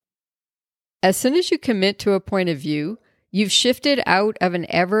As soon as you commit to a point of view, you've shifted out of an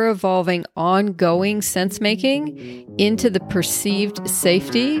ever-evolving, ongoing sense-making into the perceived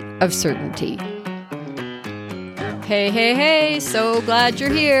safety of certainty. Hey, so glad you're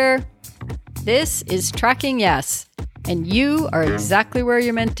here. This is Tracking Yes, and you are exactly where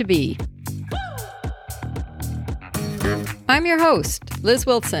you're meant to be. I'm your host, Liz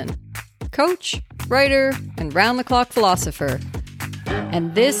Wilson, coach, writer, and round-the-clock philosopher.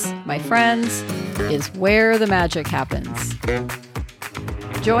 And this, my friends, is where the magic happens.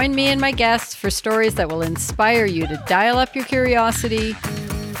 Join me and my guests for stories that will inspire you to dial up your curiosity,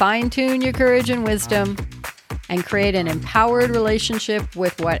 fine-tune your courage and wisdom, and create an empowered relationship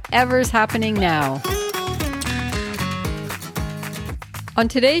with whatever's happening now. On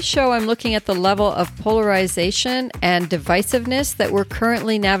today's show, I'm looking at the level of polarization and divisiveness that we're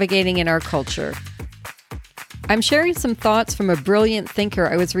currently navigating in our culture. I'm sharing some thoughts from a brilliant thinker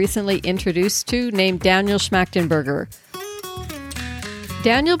I was recently introduced to named Daniel Schmachtenberger.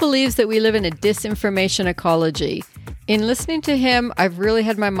 Daniel believes that we live in a disinformation ecology. In listening to him, I've really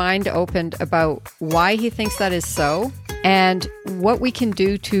had my mind opened about why he thinks that is so and what we can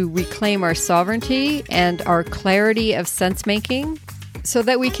do to reclaim our sovereignty and our clarity of sense-making so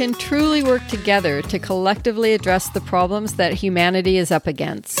that we can truly work together to collectively address the problems that humanity is up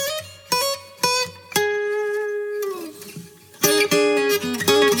against.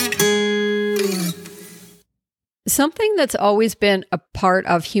 Something that's always been a part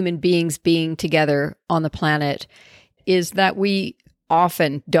of human beings being together on the planet is that we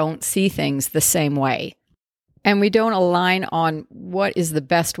often don't see things the same way. And we don't align on what is the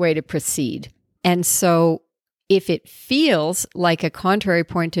best way to proceed. And so if it feels like a contrary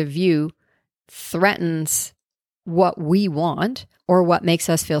point of view threatens what we want or what makes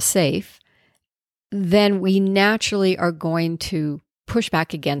us feel safe, then we naturally are going to push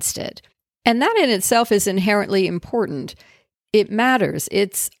back against it. And that in itself is inherently important. It matters.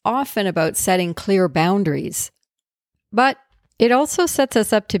 It's often about setting clear boundaries. But it also sets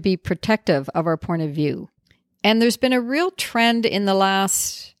us up to be protective of our point of view. And there's been a real trend in the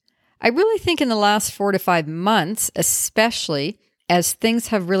last 4 to 5 months, especially as things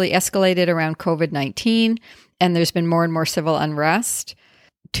have really escalated around COVID-19 and there's been more and more civil unrest,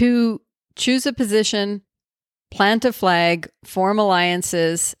 to choose a position, plant a flag, form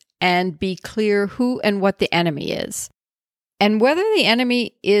alliances, and be clear who and what the enemy is. And whether the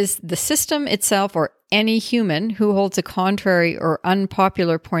enemy is the system itself or any human who holds a contrary or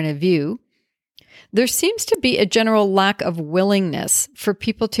unpopular point of view, there seems to be a general lack of willingness for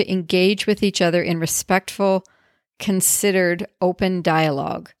people to engage with each other in respectful, considered, open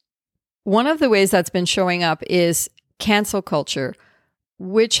dialogue. One of the ways that's been showing up is cancel culture,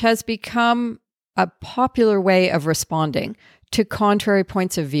 which has become a popular way of responding to contrary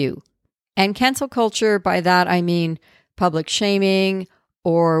points of view. And cancel culture, by that I mean public shaming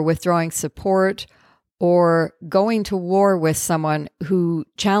or withdrawing support or going to war with someone who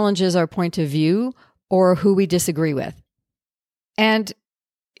challenges our point of view or who we disagree with. And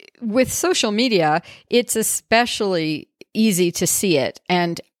with social media, it's especially easy to see it.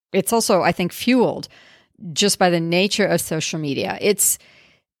 And it's also, I think, fueled just by the nature of social media.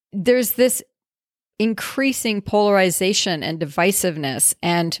 There's this increasing polarization and divisiveness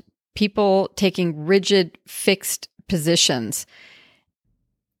and people taking rigid, fixed positions.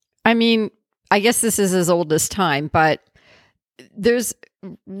 I mean, I guess this is as old as time, but there's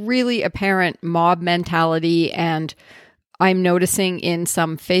really apparent mob mentality, and I'm noticing in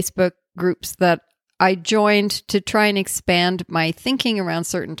some Facebook groups that I joined to try and expand my thinking around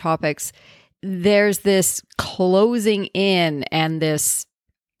certain topics, there's this closing in and this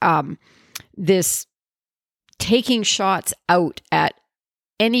taking shots out at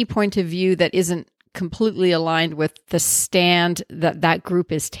any point of view that isn't completely aligned with the stand that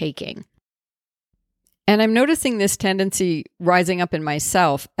group is taking. And I'm noticing this tendency rising up in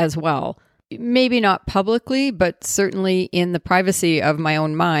myself as well. Maybe not publicly, but certainly in the privacy of my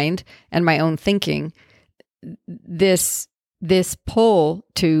own mind and my own thinking, this pull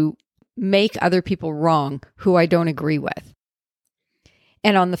to make other people wrong who I don't agree with.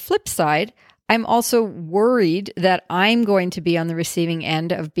 And on the flip side, I'm also worried that I'm going to be on the receiving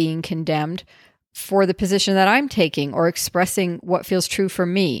end of being condemned for the position that I'm taking or expressing what feels true for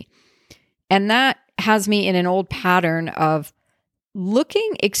me. And that has me in an old pattern of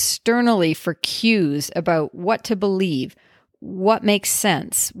looking externally for cues about what to believe, what makes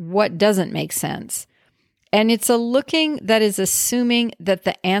sense, what doesn't make sense. And it's a looking that is assuming that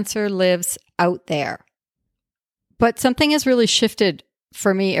the answer lives out there. But something has really shifted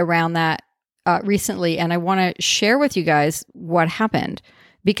for me around that recently, and I want to share with you guys what happened.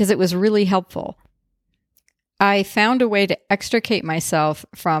 because it was really helpful. I found a way to extricate myself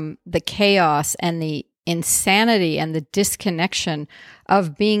from the chaos and the insanity and the disconnection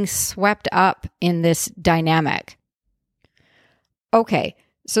of being swept up in this dynamic. Okay,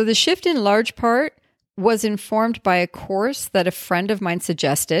 so the shift in large part was informed by a course that a friend of mine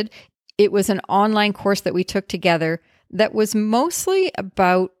suggested. It was an online course that we took together that was mostly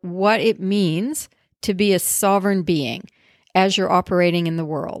about what it means to be a sovereign being as you're operating in the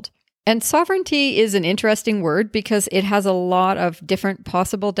world. And sovereignty is an interesting word because it has a lot of different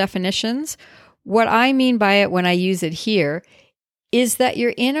possible definitions. What I mean by it when I use it here is that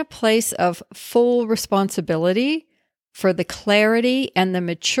you're in a place of full responsibility for the clarity and the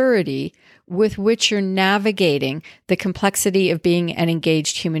maturity with which you're navigating the complexity of being an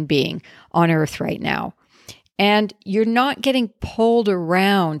engaged human being on Earth right now. And you're not getting pulled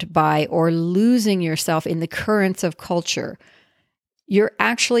around by or losing yourself in the currents of culture. You're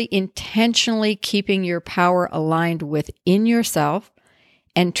actually intentionally keeping your power aligned within yourself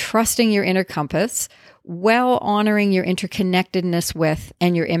and trusting your inner compass while honoring your interconnectedness with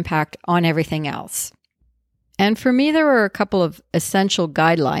and your impact on everything else. And for me, there are a couple of essential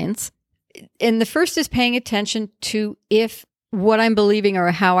guidelines. And the first is paying attention to if what I'm believing or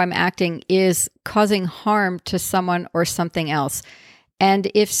how I'm acting is causing harm to someone or something else.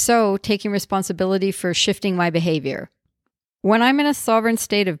 And if so, taking responsibility for shifting my behavior. When I'm in a sovereign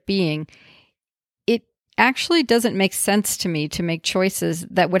state of being, it actually doesn't make sense to me to make choices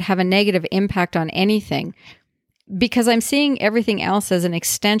that would have a negative impact on anything because I'm seeing everything else as an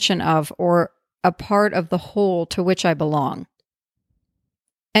extension of or a part of the whole to which I belong.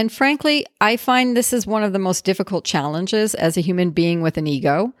 And frankly, I find this is one of the most difficult challenges as a human being with an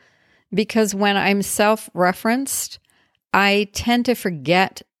ego, because when I'm self-referenced, I tend to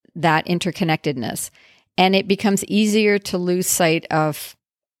forget that interconnectedness, and it becomes easier to lose sight of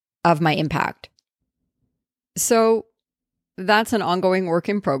my impact. So that's an ongoing work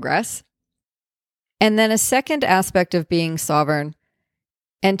in progress. And then a second aspect of being sovereign,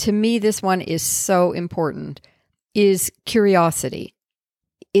 and to me this one is so important, is curiosity.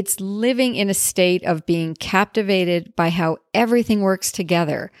 It's living in a state of being captivated by how everything works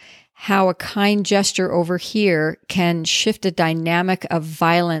together, how a kind gesture over here can shift a dynamic of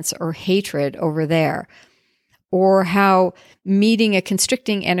violence or hatred over there, or how meeting a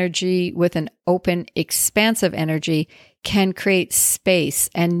constricting energy with an open, expansive energy can create space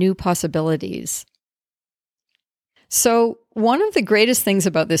and new possibilities. So one of the greatest things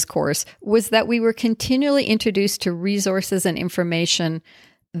about this course was that we were continually introduced to resources and information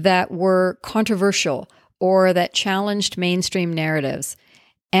that were controversial or that challenged mainstream narratives,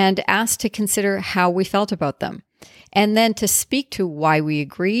 and asked to consider how we felt about them, and then to speak to why we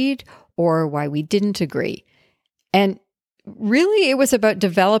agreed or why we didn't agree. And really, it was about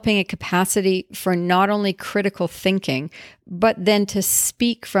developing a capacity for not only critical thinking, but then to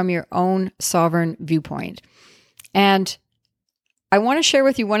speak from your own sovereign viewpoint. And I want to share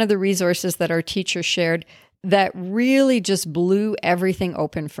with you one of the resources that our teacher shared that really just blew everything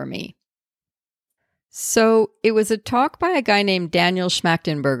open for me. So it was a talk by a guy named Daniel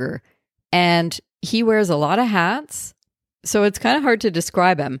Schmachtenberger, and he wears a lot of hats, so it's kind of hard to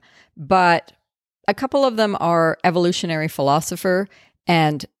describe him, but a couple of them are evolutionary philosopher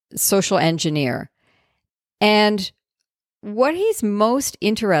and social engineer. And what he's most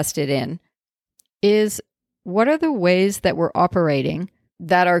interested in is what are the ways that we're operating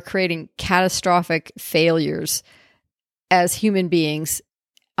that are creating catastrophic failures as human beings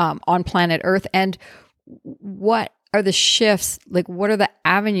on planet Earth, and what are the shifts, like what are the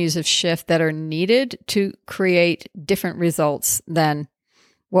avenues of shift that are needed to create different results than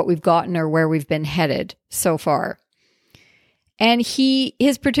what we've gotten or where we've been headed so far. And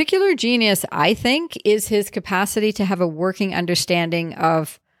his particular genius, I think, is his capacity to have a working understanding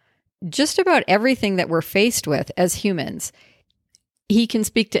of just about everything that we're faced with as humans. He can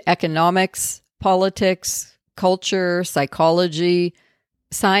speak to economics, politics, culture, psychology,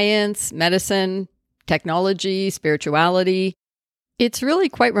 science, medicine, technology, spirituality. It's really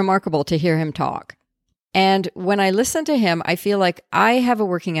quite remarkable to hear him talk. And when I listen to him, I feel like I have a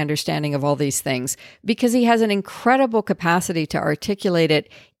working understanding of all these things because he has an incredible capacity to articulate it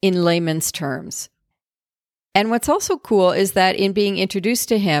in layman's terms. And what's also cool is that in being introduced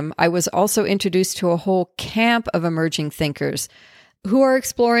to him, I was also introduced to a whole camp of emerging thinkers who are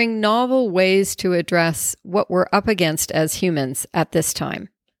exploring novel ways to address what we're up against as humans at this time.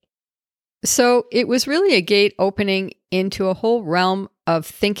 So it was really a gate opening into a whole realm of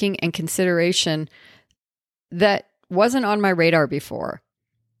thinking and consideration that wasn't on my radar before.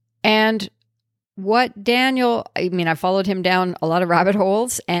 And what Daniel, I followed him down a lot of rabbit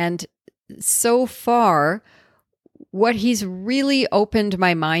holes, and so far, what he's really opened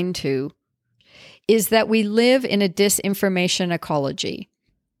my mind to is that we live in a disinformation ecology.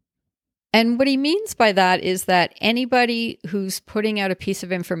 And what he means by that is that anybody who's putting out a piece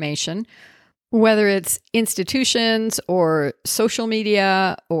of information, whether it's institutions or social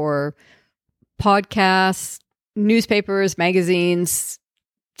media or podcasts, newspapers, magazines,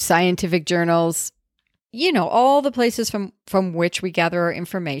 scientific journals, all the places from which we gather our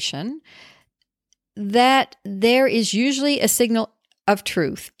information, that there is usually a signal of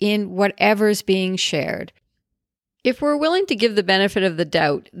truth in whatever's being shared. If we're willing to give the benefit of the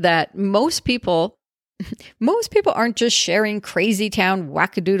doubt that most people aren't just sharing crazy town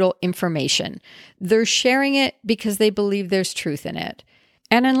wackadoodle information. They're sharing it because they believe there's truth in it.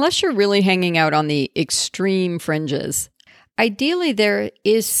 And unless you're really hanging out on the extreme fringes, ideally there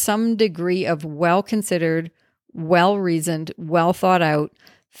is some degree of well-considered, well-reasoned, well-thought-out,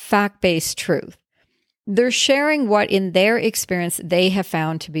 fact-based truth. They're sharing what in their experience they have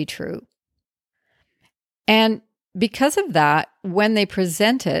found to be true. And because of that, when they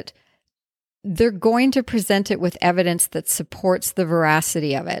present it, they're going to present it with evidence that supports the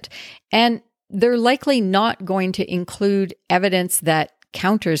veracity of it. And they're likely not going to include evidence that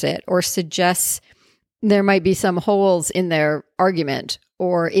counters it or suggests there might be some holes in their argument,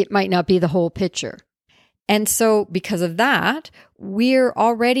 or it might not be the whole picture. And so because of that, we're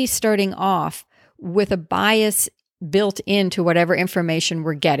already starting off with a bias built into whatever information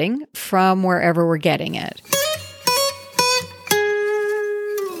we're getting from wherever we're getting it.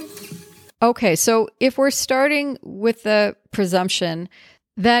 Okay, so if we're starting with the presumption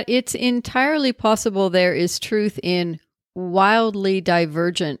that it's entirely possible there is truth in wildly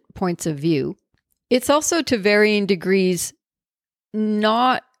divergent points of view, it's also to varying degrees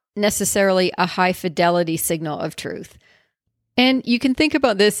not necessarily a high fidelity signal of truth. And you can think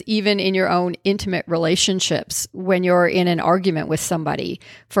about this even in your own intimate relationships when you're in an argument with somebody,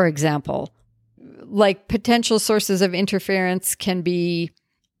 for example. Like potential sources of interference can be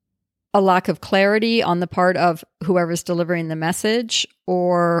a lack of clarity on the part of whoever's delivering the message,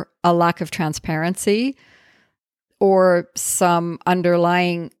 or a lack of transparency, or some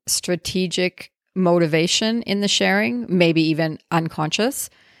underlying strategic motivation in the sharing, maybe even unconscious.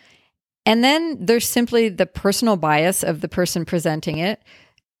 And then there's simply the personal bias of the person presenting it.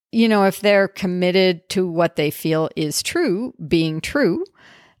 If they're committed to what they feel is true, being true,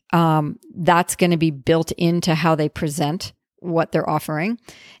 that's going to be built into how they present what they're offering.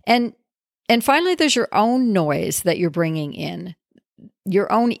 And finally, there's your own noise that you're bringing in, your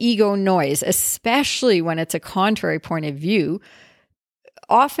own ego noise, especially when it's a contrary point of view.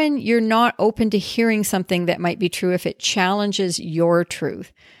 Often you're not open to hearing something that might be true if it challenges your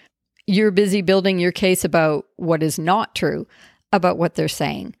truth. You're busy building your case about what is not true about what they're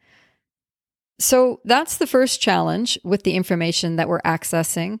saying. So that's the first challenge with the information that we're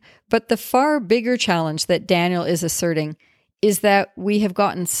accessing. But the far bigger challenge that Daniel is asserting is that we have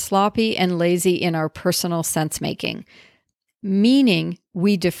gotten sloppy and lazy in our personal sense-making, meaning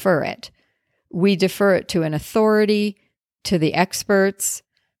we defer it. We defer it to an authority, to the experts,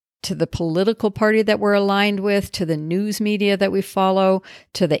 to the political party that we're aligned with, to the news media that we follow,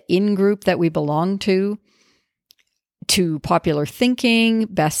 to the in-group that we belong to popular thinking,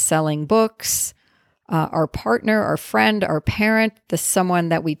 best-selling books, our partner, our friend, our parent, someone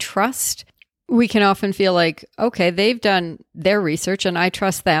that we trust. We can often feel like, okay, they've done their research and I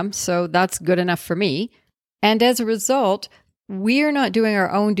trust them, so that's good enough for me. And as a result, we're not doing our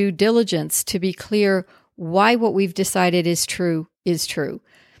own due diligence to be clear why what we've decided is true is true.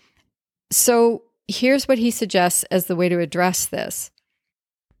 So here's what he suggests as the way to address this.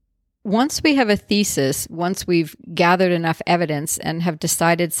 Once we have a thesis, once we've gathered enough evidence and have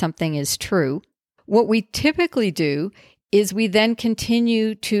decided something is true, what we typically do is we then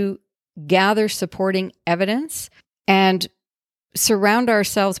continue to gather supporting evidence and surround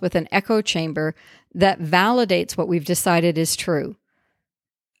ourselves with an echo chamber that validates what we've decided is true.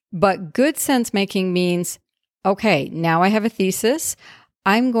 But good sense making means, okay, now I have a thesis.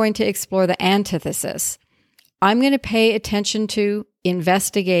 I'm going to explore the antithesis. I'm going to pay attention to,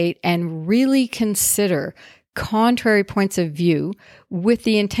 investigate, and really consider contrary points of view with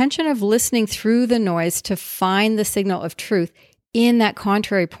the intention of listening through the noise to find the signal of truth in that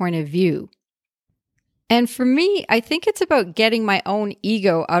contrary point of view. And for me, I think it's about getting my own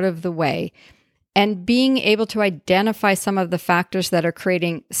ego out of the way and being able to identify some of the factors that are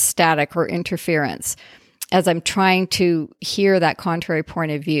creating static or interference as I'm trying to hear that contrary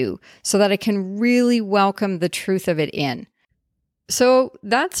point of view so that I can really welcome the truth of it in. So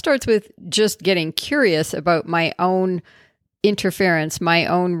that starts with just getting curious about my own interference, my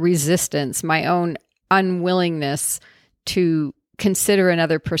own resistance, my own unwillingness to consider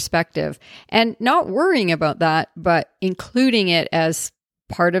another perspective, and not worrying about that, but including it as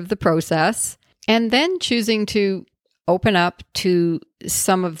part of the process, and then choosing to open up to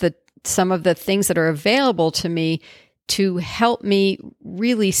some of the things that are available to me to help me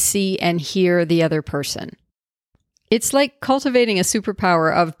really see and hear the other person. It's like cultivating a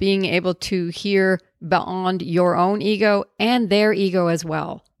superpower of being able to hear beyond your own ego and their ego as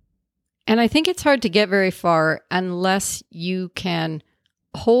well. And I think it's hard to get very far unless you can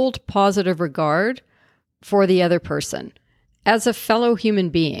hold positive regard for the other person as a fellow human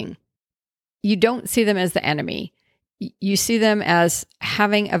being. You don't see them as the enemy. You see them as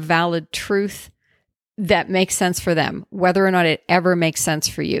having a valid truth that makes sense for them, whether or not it ever makes sense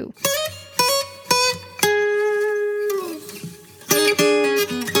for you.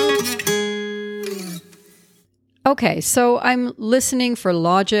 Okay, so I'm listening for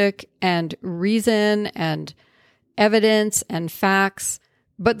logic and reason and evidence and facts,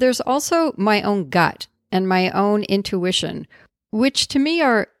 but there's also my own gut and my own intuition, which to me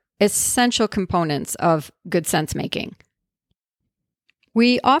are essential components of good sense making.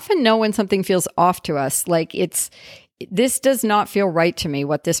 We often know when something feels off to us, like this does not feel right to me,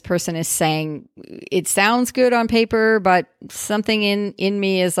 what this person is saying. It sounds good on paper, but something in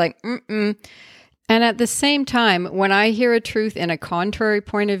me is like, mm-mm. And at the same time, when I hear a truth in a contrary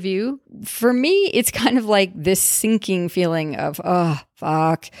point of view, for me, it's kind of like this sinking feeling of, oh,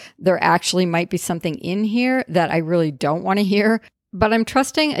 fuck, there actually might be something in here that I really don't want to hear. But I'm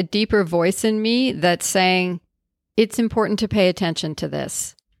trusting a deeper voice in me that's saying, it's important to pay attention to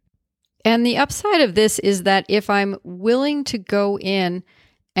this. And the upside of this is that if I'm willing to go in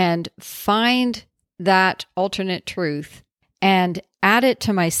and find that alternate truth and add it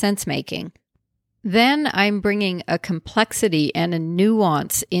to my sense making, then I'm bringing a complexity and a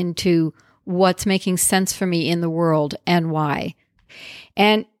nuance into what's making sense for me in the world and why.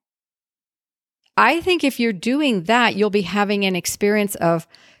 And I think if you're doing that, you'll be having an experience of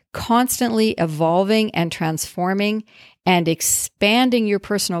constantly evolving and transforming and expanding your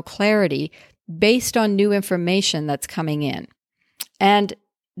personal clarity based on new information that's coming in. And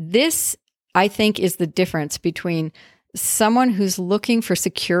this, I think, is the difference between someone who's looking for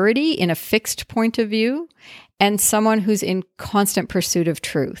security in a fixed point of view and someone who's in constant pursuit of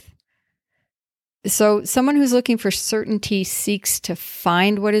truth. So someone who's looking for certainty seeks to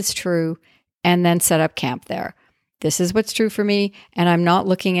find what is true and then set up camp there. This is what's true for me, and I'm not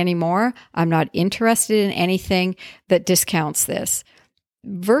looking anymore. I'm not interested in anything that discounts this.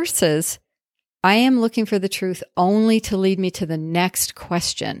 Versus, I am looking for the truth only to lead me to the next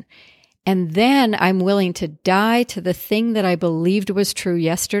question. And then I'm willing to die to the thing that I believed was true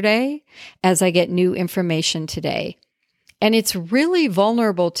yesterday as I get new information today. And it's really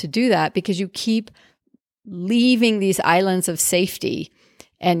vulnerable to do that because you keep leaving these islands of safety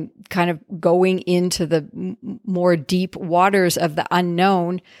and kind of going into the more deep waters of the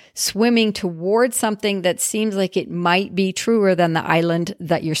unknown, swimming towards something that seems like it might be truer than the island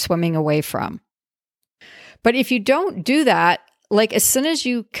that you're swimming away from. But if you don't do that, like as soon as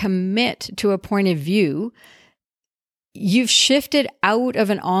you commit to a point of view, you've shifted out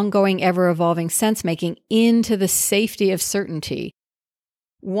of an ongoing, ever-evolving sense-making into the safety of certainty.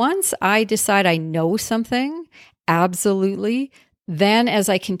 Once I decide I know something, absolutely, then as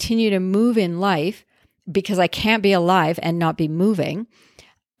I continue to move in life, because I can't be alive and not be moving,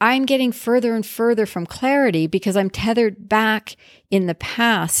 I'm getting further and further from clarity because I'm tethered back in the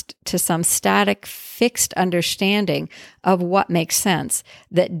past to some static, fixed understanding of what makes sense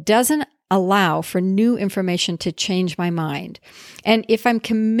that doesn't allow for new information to change my mind. And if I'm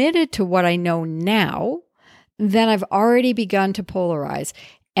committed to what I know now, then I've already begun to polarize.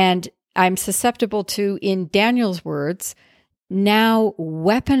 And I'm susceptible to, in Daniel's words, now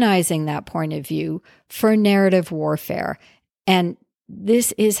weaponizing that point of view for narrative warfare. And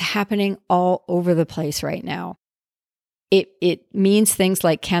this is happening all over the place right now. It means things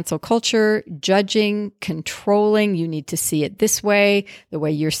like cancel culture, judging, controlling. You need to see it this way. The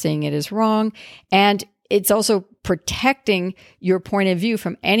way you're seeing it is wrong. And it's also protecting your point of view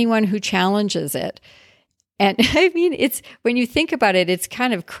from anyone who challenges it. And I mean, it's when you think about it, it's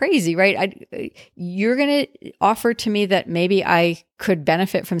kind of crazy, right? You're going to offer to me that maybe I could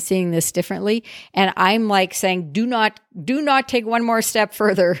benefit from seeing this differently. And I'm like saying, do not take one more step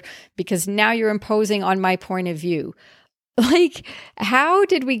further because now you're imposing on my point of view. Like, how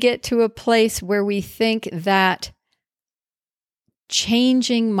did we get to a place where we think that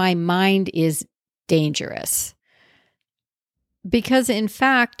changing my mind is dangerous? Because in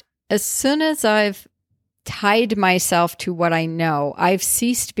fact, as soon as I've tied myself to what I know, I've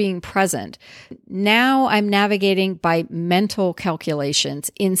ceased being present. Now I'm navigating by mental calculations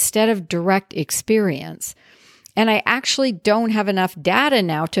instead of direct experience. And I actually don't have enough data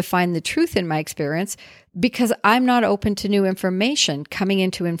now to find the truth in my experience because I'm not open to new information coming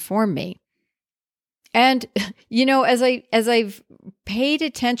in to inform me. And, as I've paid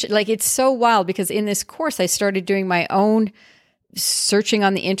attention, like it's so wild because in this course, I started doing my own searching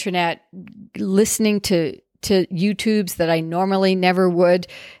on the internet, listening to YouTubes that I normally never would,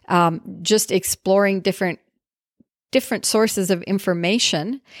 just exploring different sources of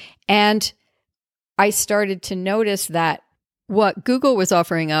information. And I started to notice that what Google was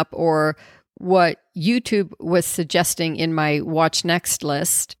offering up or what YouTube was suggesting in my Watch Next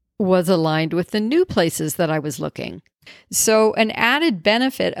list was aligned with the new places that I was looking. So an added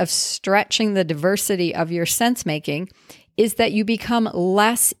benefit of stretching the diversity of your sense making is that you become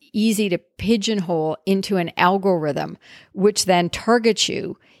less easy to pigeonhole into an algorithm, which then targets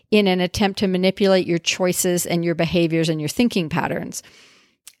you in an attempt to manipulate your choices and your behaviors and your thinking patterns.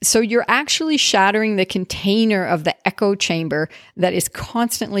 So you're actually shattering the container of the echo chamber that is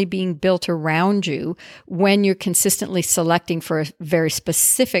constantly being built around you when you're consistently selecting for a very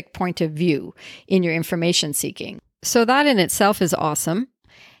specific point of view in your information seeking. So that in itself is awesome.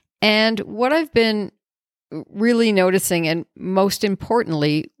 And what I've been really noticing, and most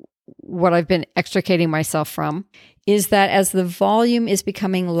importantly, what I've been extricating myself from, is that as the volume is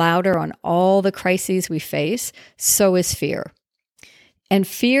becoming louder on all the crises we face, so is fear. And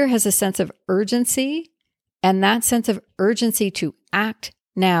fear has a sense of urgency, and that sense of urgency to act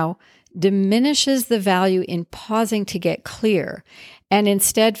now diminishes the value in pausing to get clear, and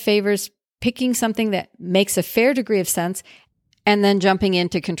instead favors picking something that makes a fair degree of sense and then jumping in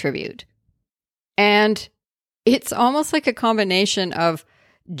to contribute. And it's almost like a combination of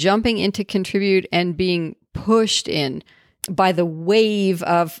jumping in to contribute and being pushed in by the wave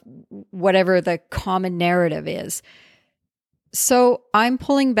of whatever the common narrative is. So I'm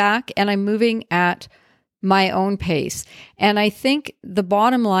pulling back and I'm moving at my own pace. And I think the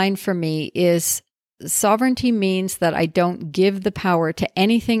bottom line for me is sovereignty means that I don't give the power to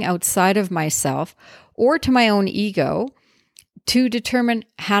anything outside of myself or to my own ego to determine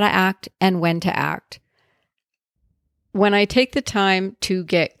how to act and when to act. When I take the time to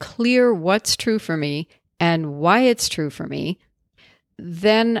get clear what's true for me and why it's true for me,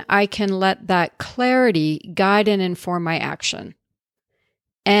 then I can let that clarity guide and inform my action.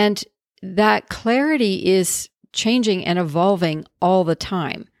 And that clarity is changing and evolving all the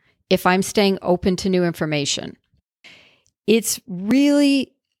time if I'm staying open to new information. It's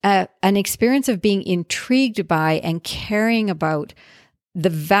really an experience of being intrigued by and caring about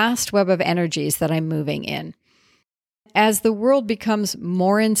the vast web of energies that I'm moving in. As the world becomes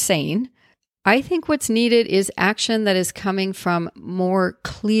more insane, I think what's needed is action that is coming from more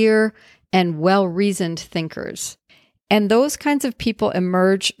clear and well-reasoned thinkers. And those kinds of people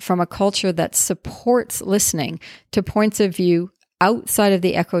emerge from a culture that supports listening to points of view outside of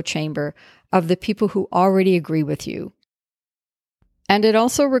the echo chamber of the people who already agree with you. And it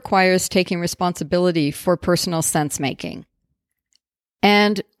also requires taking responsibility for personal sense-making.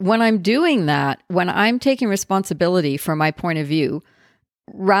 And when I'm doing that, when I'm taking responsibility for my point of view,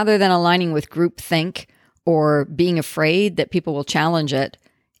 rather than aligning with groupthink or being afraid that people will challenge it,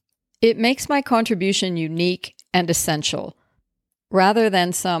 it makes my contribution unique and essential, rather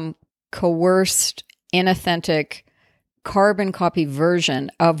than some coerced, inauthentic, carbon copy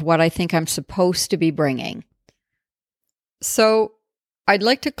version of what I think I'm supposed to be bringing. So I'd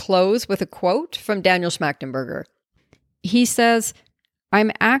like to close with a quote from Daniel Schmachtenberger. He says,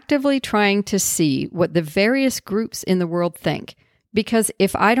 "I'm actively trying to see what the various groups in the world think, because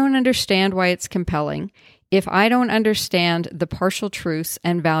if I don't understand why it's compelling, if I don't understand the partial truths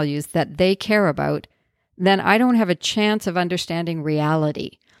and values that they care about, then I don't have a chance of understanding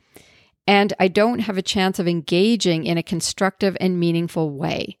reality. And I don't have a chance of engaging in a constructive and meaningful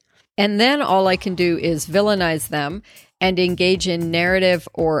way. And then all I can do is villainize them and engage in narrative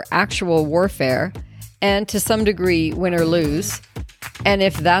or actual warfare, and to some degree win or lose. And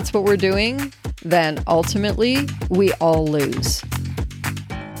if that's what we're doing, then ultimately we all lose."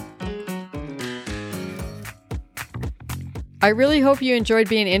 I really hope you enjoyed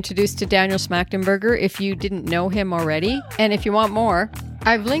being introduced to Daniel Schmachtenberger if you didn't know him already. And if you want more,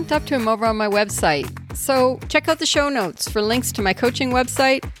 I've linked up to him over on my website. So check out the show notes for links to my coaching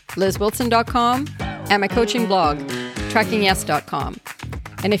website, lizwilson.com, and my coaching blog, trackingyes.com.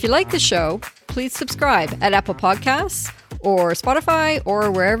 And if you like the show, please subscribe at Apple Podcasts or Spotify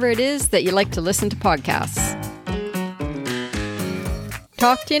or wherever it is that you like to listen to podcasts.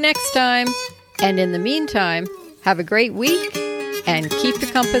 Talk to you next time. And in the meantime, have a great week and keep the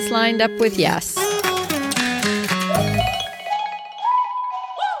compass lined up with yes.